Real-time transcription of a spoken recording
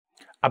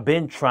I've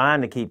been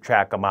trying to keep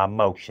track of my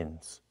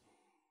emotions,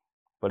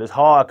 but it's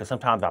hard because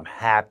sometimes I'm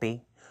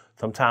happy,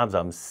 sometimes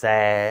I'm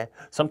sad,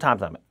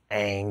 sometimes I'm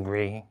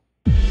angry.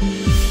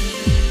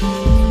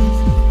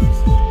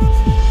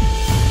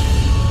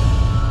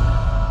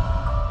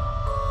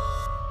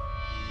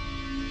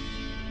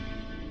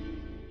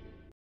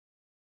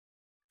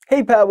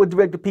 Hey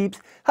PowerDirector peeps,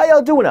 how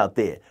y'all doing out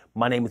there?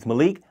 My name is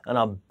Malik and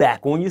I'm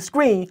back on your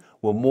screen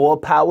with more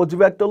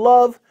PowerDirector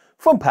love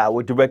from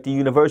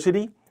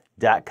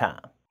PowerDirectorUniversity.com.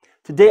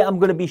 Today I'm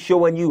going to be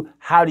showing you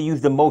how to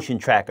use the motion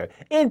tracker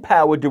in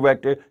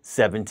PowerDirector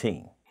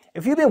 17.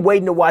 If you've been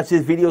waiting to watch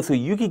this video so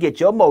you can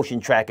get your motion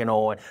tracking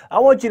on, I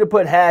want you to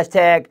put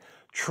hashtag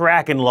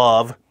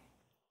 #TrackingLove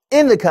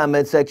in the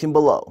comment section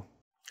below.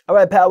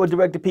 Alright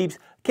PowerDirector peeps,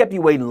 kept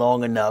you waiting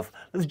long enough.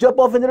 Let's jump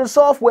off into the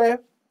software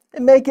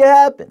and make it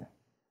happen.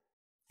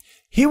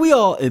 Here we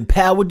are in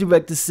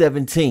PowerDirector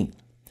 17.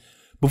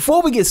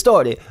 Before we get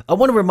started, I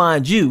want to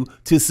remind you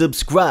to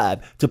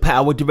subscribe to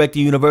PowerDirector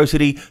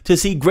University to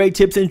see great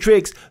tips and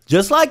tricks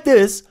just like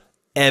this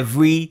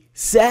every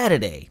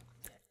Saturday.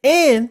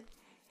 And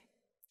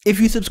if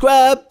you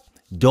subscribe,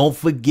 don't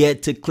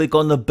forget to click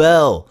on the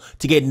bell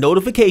to get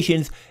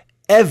notifications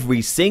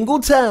every single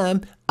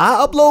time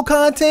I upload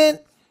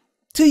content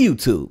to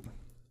YouTube.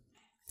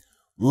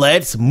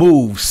 Let's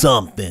move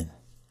something.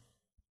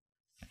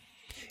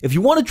 If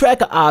you want to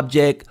track an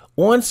object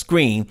on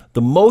screen,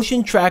 the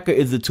motion tracker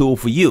is the tool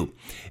for you.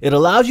 It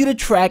allows you to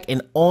track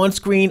an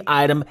on-screen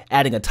item,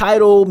 adding a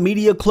title,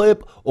 media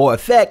clip, or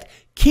effect,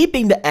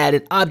 keeping the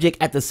added object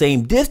at the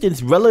same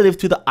distance relative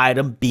to the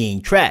item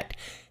being tracked.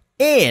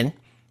 And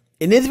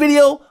in this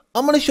video,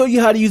 I'm going to show you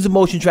how to use the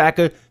motion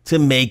tracker to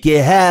make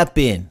it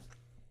happen.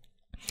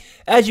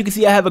 As you can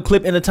see, I have a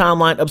clip in the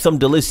timeline of some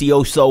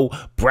delicioso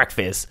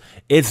breakfast.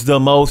 It's the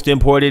most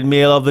important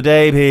meal of the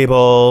day,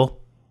 people.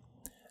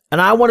 And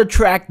I want to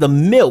track the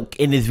milk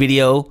in this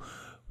video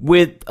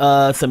with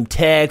some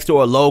text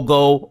or a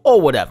logo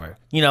or whatever.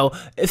 You know,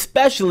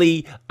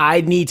 especially I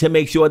need to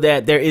make sure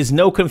that there is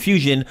no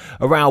confusion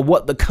around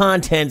what the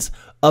contents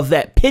of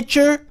that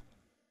picture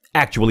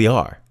actually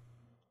are.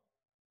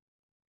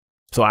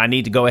 So I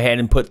need to go ahead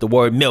and put the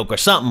word milk or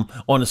something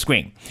on the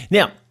screen.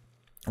 Now,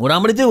 what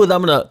I'm going to do is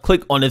I'm going to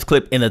click on this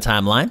clip in the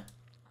timeline.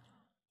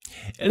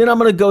 And then I'm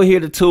going to go here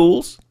to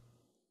Tools.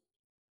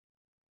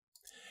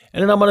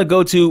 And then I'm going to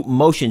go to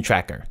Motion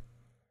Tracker.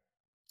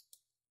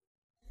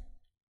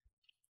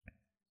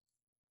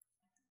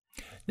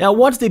 Now,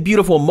 once the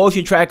beautiful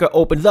motion tracker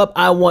opens up,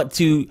 I want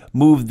to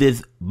move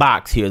this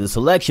box here, the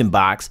selection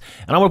box,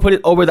 and I'm going to put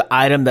it over the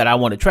item that I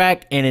want to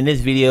track. And in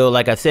this video,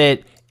 like I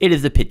said, it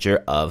is a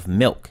picture of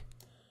milk.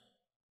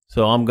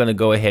 So I'm going to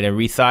go ahead and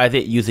resize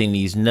it using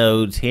these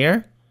nodes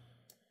here.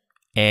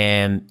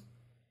 And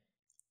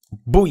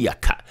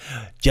booyaka,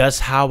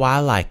 just how I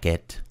like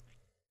it.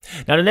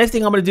 Now the next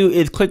thing I'm going to do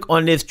is click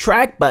on this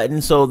track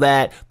button so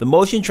that the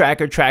motion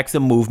tracker tracks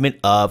the movement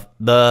of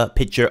the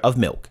picture of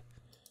milk.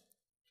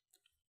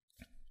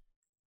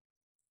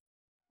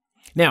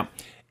 Now,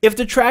 if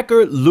the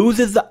tracker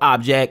loses the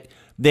object,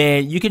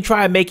 then you can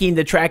try making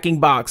the tracking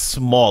box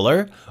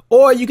smaller,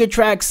 or you could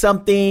track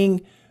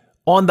something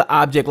on the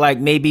object like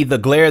maybe the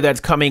glare that's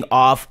coming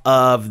off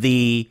of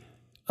the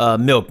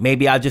milk.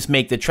 Maybe I'll just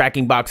make the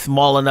tracking box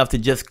small enough to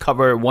just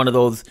cover one of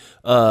those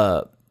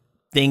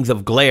things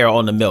of glare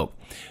on the milk.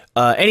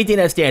 Anything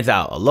that stands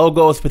out, a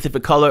logo, a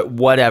specific color,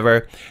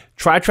 whatever.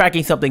 Try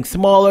tracking something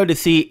smaller to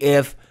see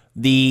if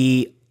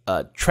the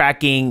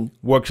tracking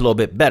works a little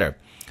bit better.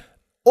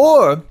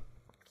 Or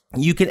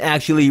you can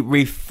actually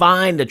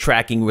refine the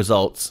tracking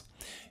results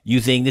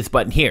using this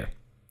button here.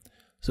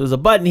 So there's a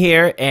button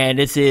here, and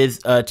this is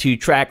to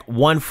track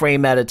one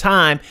frame at a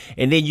time,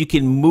 and then you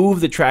can move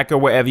the tracker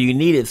wherever you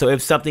need it. So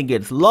if something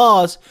gets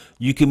lost,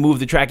 you can move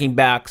the tracking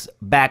box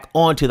back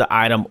onto the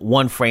item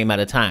one frame at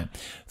a time.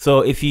 So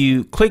if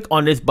you click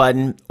on this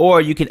button,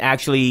 or you can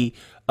actually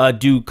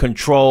do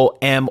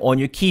Control-M on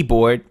your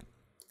keyboard,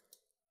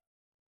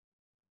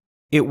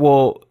 it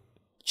will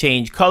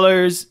change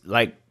colors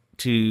like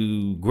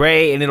to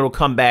gray, and it'll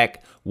come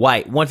back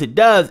white. Once it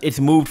does, it's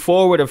moved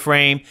forward a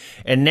frame,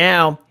 and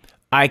now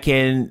I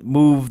can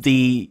move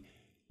the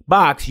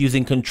box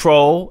using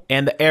Control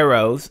and the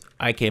arrows.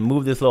 I can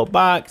move this little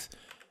box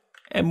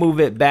and move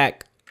it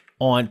back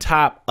on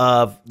top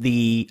of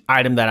the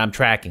item that I'm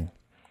tracking.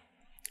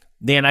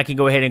 Then I can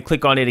go ahead and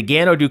click on it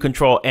again, or do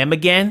Control-M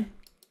again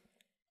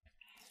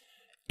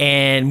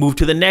and move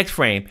to the next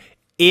frame.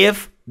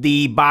 If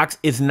the box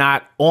is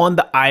not on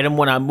the item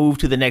when I move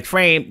to the next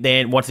frame,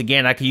 then once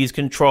again, I can use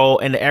Control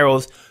and the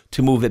arrows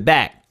to move it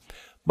back.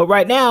 But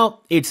right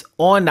now, it's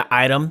on the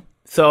item.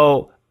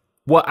 So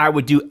what I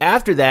would do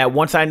after that,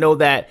 once I know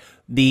that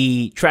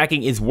the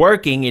tracking is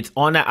working, it's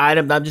on the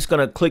item, I'm just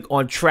going to click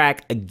on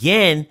track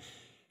again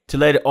to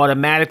let it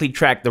automatically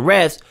track the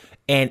rest.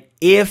 And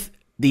if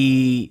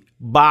the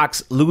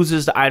box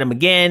loses the item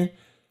again,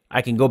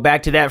 I can go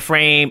back to that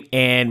frame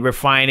and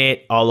refine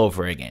it all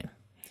over again.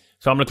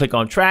 So I'm going to click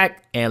on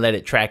track and let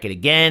it track it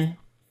again.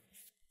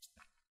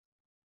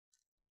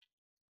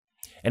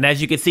 And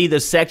as you can see, the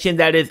section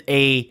that is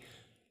a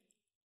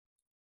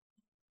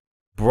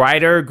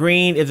brighter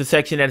green is a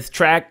section that is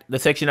tracked. The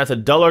section that's a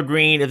duller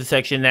green is a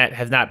section that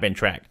has not been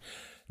tracked.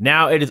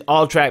 Now it is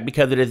all tracked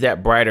because it is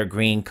that brighter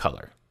green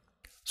color.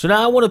 So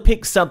now I want to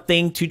pick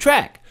something to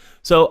track.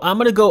 So I'm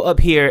going to go up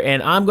here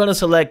and I'm going to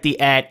select the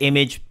add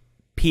image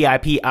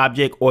PIP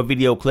object or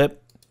video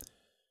clip.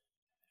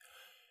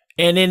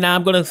 And then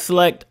I'm going to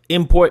select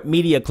import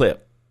media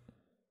clip.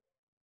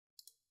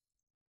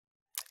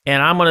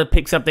 And I'm going to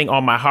pick something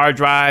on my hard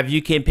drive.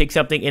 You can pick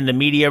something in the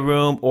media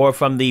room or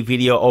from the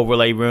video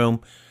overlay room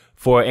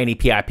for any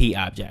PIP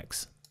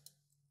objects.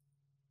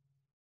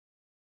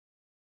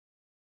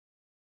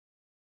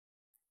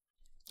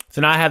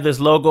 So now I have this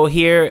logo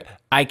here.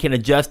 I can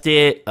adjust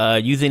it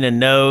using the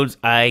nodes.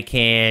 I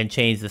can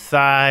change the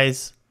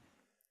size,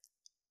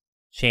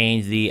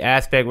 change the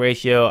aspect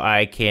ratio.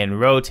 I can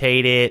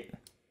rotate it,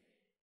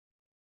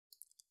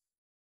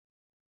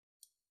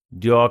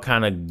 do all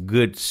kind of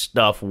good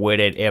stuff with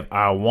it if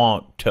I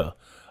want to.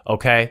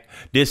 Okay,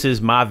 this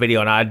is my video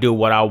and I do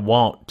what I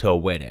want to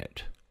with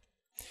it.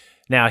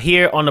 Now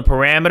here on the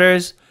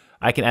parameters,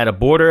 I can add a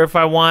border if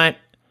I want.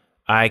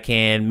 I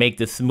can make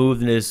the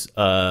smoothness,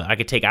 I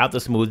can take out the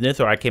smoothness,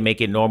 or I can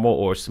make it normal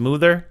or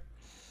smoother.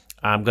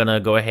 I'm gonna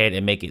go ahead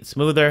and make it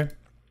smoother.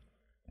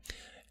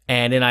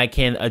 And then I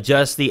can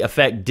adjust the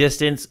effect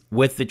distance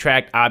with the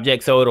tracked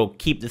object so it'll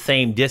keep the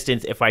same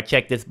distance if I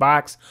check this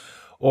box.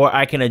 Or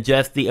I can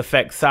adjust the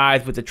effect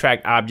size with the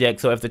tracked object.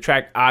 So if the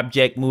tracked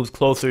object moves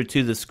closer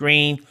to the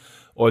screen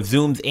or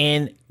zooms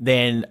in,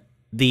 then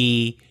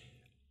the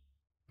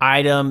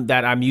item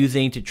that I'm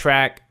using to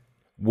track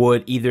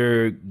would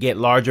either get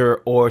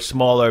larger or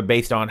smaller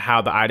based on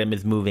how the item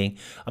is moving.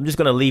 I'm just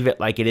gonna leave it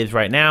like it is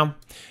right now.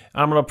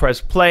 I'm gonna press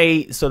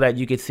play so that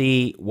you can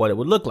see what it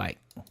would look like.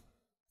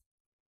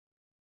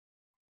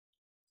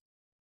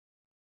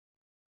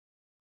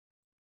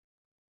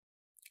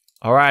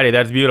 Alrighty,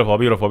 that's beautiful,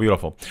 beautiful,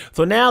 beautiful.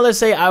 So now let's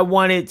say I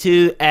wanted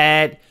to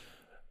add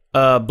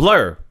a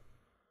blur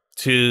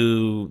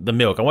to the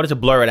milk. I wanted to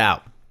blur it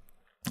out.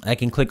 I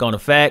can click on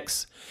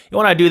effects. And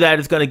when I do that,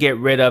 it's going to get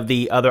rid of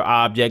the other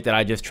object that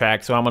I just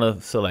tracked. So I'm going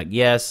to select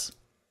yes.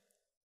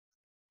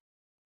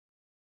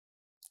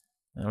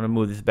 I'm going to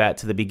move this back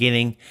to the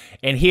beginning.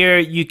 And here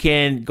you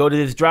can go to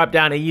this drop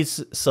down and you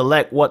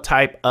select what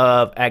type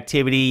of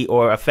activity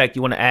or effect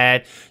you want to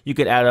add. You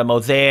could add a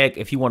mosaic.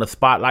 If you want to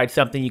spotlight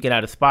something, you can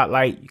add a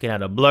spotlight. You can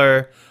add a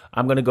blur.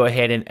 I'm going to go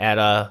ahead and add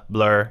a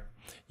blur.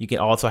 You can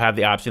also have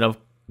the option of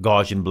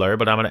Gaussian blur,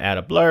 but I'm going to add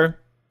a blur.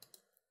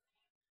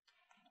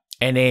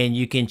 And then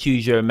you can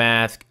choose your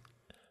mask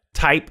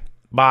type,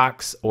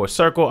 box or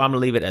circle. I'm gonna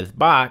leave it as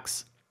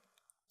box.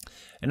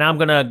 And I'm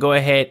gonna go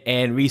ahead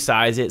and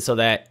resize it so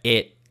that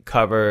it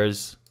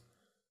covers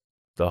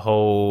the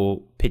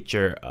whole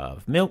picture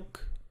of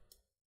milk.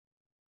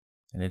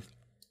 And it's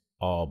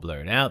all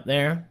blurred out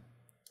there.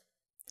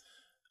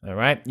 All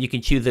right, you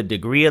can choose the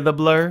degree of the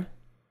blur,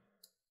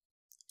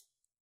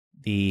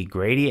 the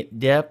gradient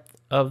depth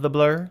of the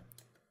blur.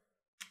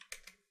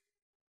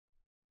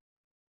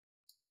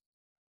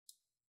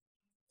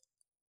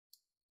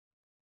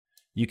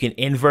 You can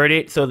invert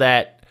it so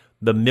that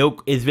the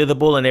milk is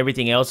visible and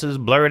everything else is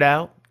blurred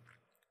out.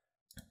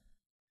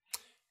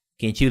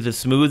 You can choose the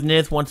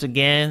smoothness. Once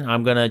again,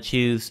 I'm gonna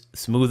choose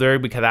smoother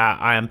because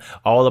I am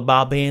all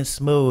about being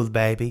smooth,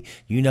 baby.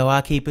 You know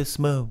I keep it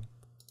smooth.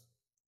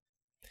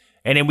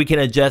 And then we can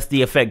adjust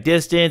the effect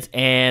distance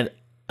and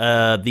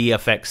the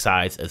effect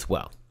size as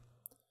well.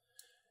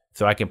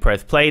 So I can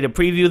press play to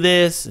preview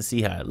this and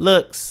see how it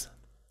looks.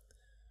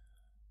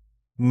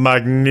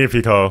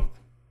 Magnifico.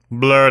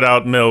 Blurred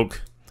out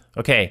milk.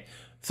 Okay,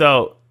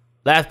 so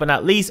last but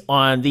not least,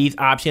 on these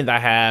options, I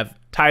have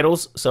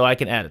titles. So I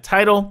can add a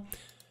title,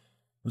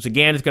 which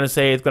again is going to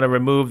say it's going to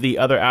remove the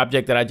other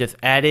object that I just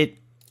added.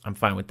 I'm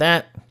fine with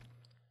that.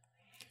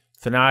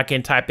 So now I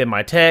can type in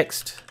my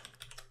text,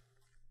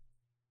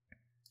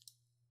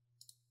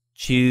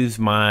 choose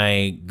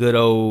my good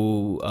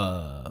old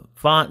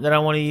font that I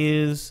want to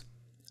use,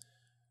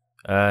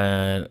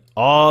 and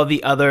all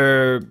the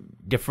other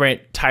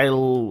different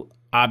title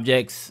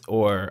objects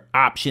or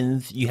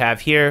options you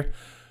have here.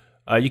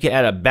 You can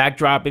add a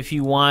backdrop if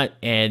you want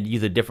and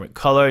use a different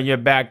color in your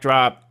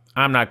backdrop.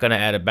 I'm not going to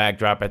add a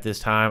backdrop at this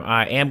time.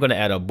 I am going to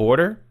add a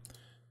border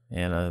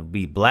and it'll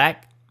be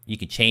black. You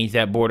can change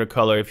that border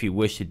color if you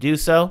wish to do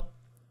so.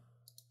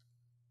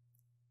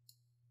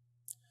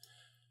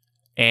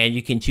 And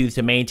you can choose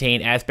to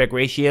maintain aspect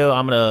ratio.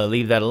 I'm going to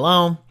leave that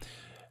alone.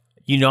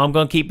 You know I'm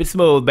going to keep it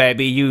smooth,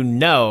 baby. You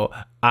know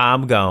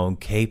I'm going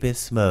to keep it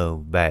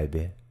smooth,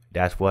 baby.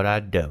 That's what I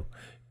do.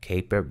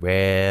 Keep it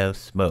real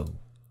smooth.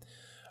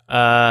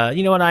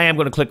 You know what? I am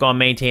going to click on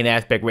maintain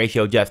aspect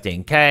ratio just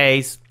in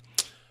case.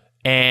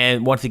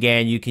 And once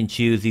again, you can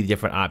choose these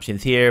different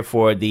options here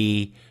for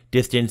the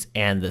distance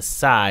and the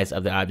size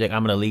of the object.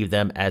 I'm going to leave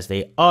them as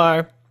they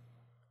are.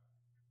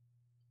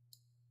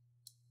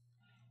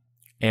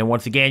 And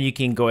once again, you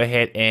can go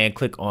ahead and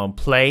click on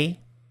play.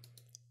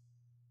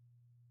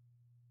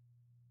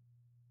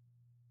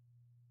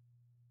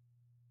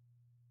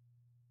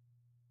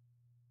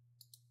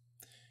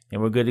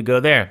 And we're good to go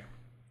there.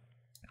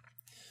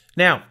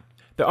 Now,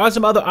 there are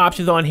some other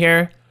options on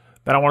here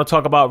that I want to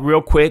talk about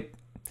real quick.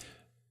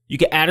 You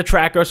can add a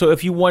tracker. So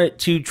if you wanted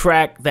to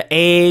track the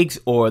eggs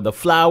or the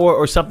flour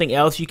or something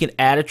else, you can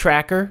add a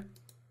tracker.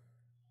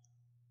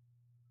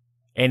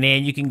 And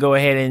then you can go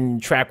ahead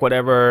and track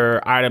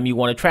whatever item you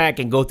want to track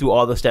and go through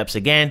all the steps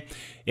again.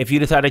 If you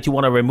decide that you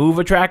want to remove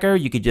a tracker,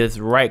 you could just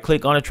right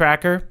click on a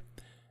tracker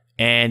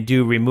and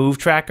do remove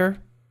tracker.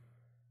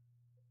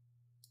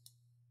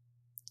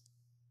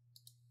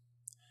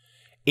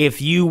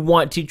 If you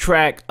want to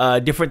track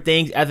different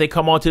things as they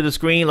come onto the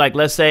screen, like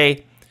let's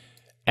say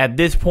at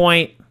this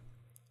point,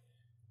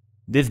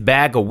 this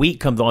bag of wheat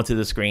comes onto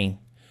the screen.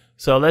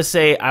 So let's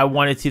say I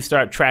wanted to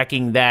start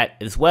tracking that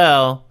as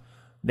well.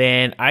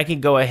 Then I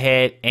can go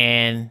ahead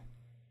and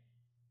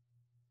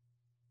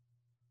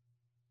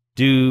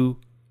do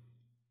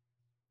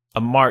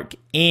a mark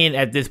in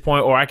at this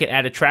point, or I can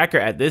add a tracker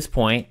at this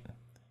point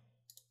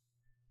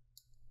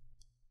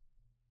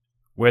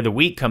where the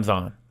wheat comes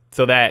on,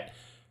 so that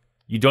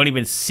you don't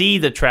even see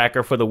the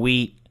tracker for the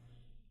wheat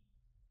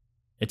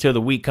until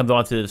the wheat comes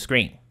onto the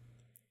screen.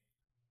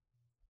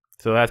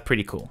 So that's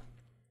pretty cool.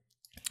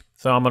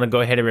 So I'm going to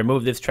go ahead and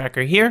remove this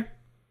tracker here.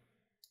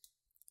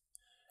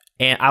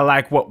 And I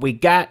like what we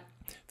got.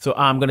 So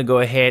I'm going to go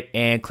ahead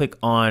and click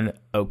on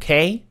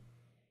OK.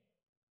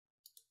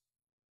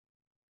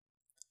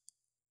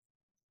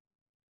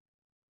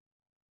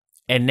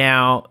 And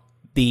now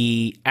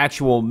the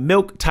actual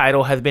milk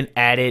title has been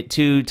added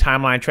to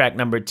timeline track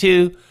number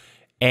 2.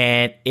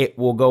 And it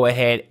will go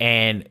ahead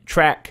and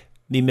track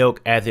the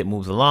milk as it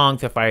moves along.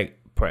 So if I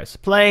press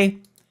play,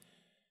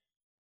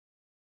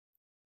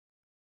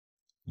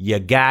 you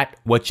got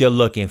what you're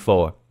looking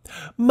for.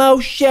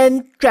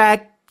 Motion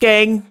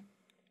tracking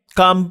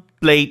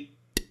complete.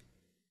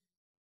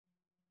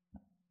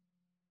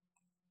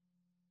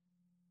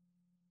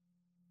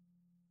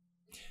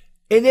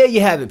 And there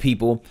you have it,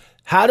 people.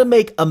 How to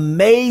make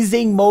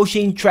amazing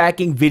motion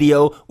tracking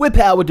video with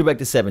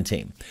PowerDirector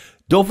 17.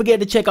 Don't forget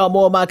to check out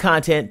more of my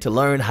content to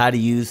learn how to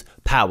use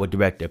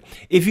PowerDirector.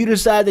 If you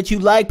decide that you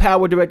like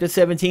PowerDirector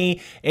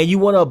 17 and you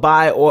want to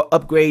buy or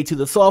upgrade to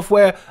the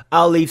software,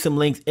 I'll leave some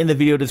links in the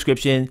video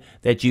description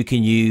that you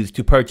can use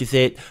to purchase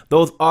it.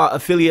 Those are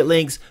affiliate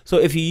links, so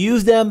if you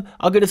use them,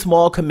 I'll get a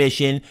small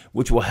commission,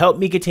 which will help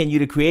me continue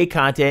to create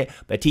content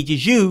that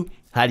teaches you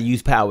how to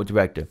use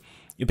PowerDirector.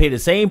 You pay the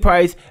same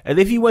price as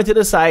if you went to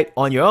the site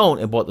on your own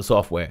and bought the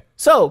software.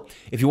 So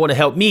if you want to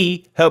help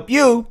me help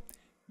you,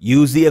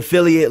 use the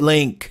affiliate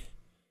link.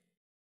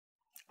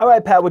 All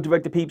right,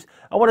 PowerDirector peeps,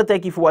 I want to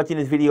thank you for watching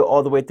this video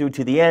all the way through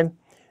to the end.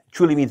 It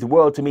truly means the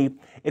world to me.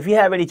 If you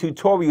have any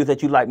tutorials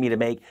that you'd like me to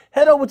make,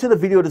 head over to the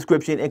video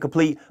description and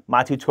complete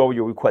my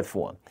tutorial request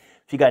form.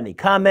 If you got any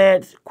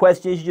comments,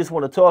 questions, you just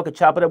want to talk or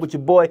chop it up with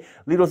your boy,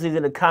 leave those things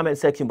in the comment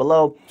section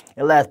below.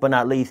 And last but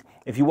not least,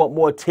 if you want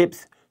more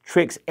tips,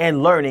 tricks,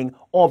 and learning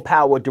on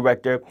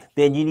PowerDirector,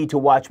 then you need to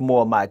watch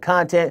more of my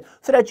content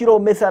so that you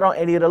don't miss out on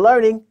any of the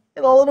learning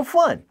and all of the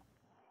fun.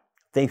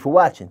 Thanks for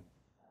watching.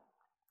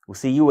 We'll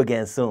see you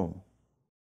again soon.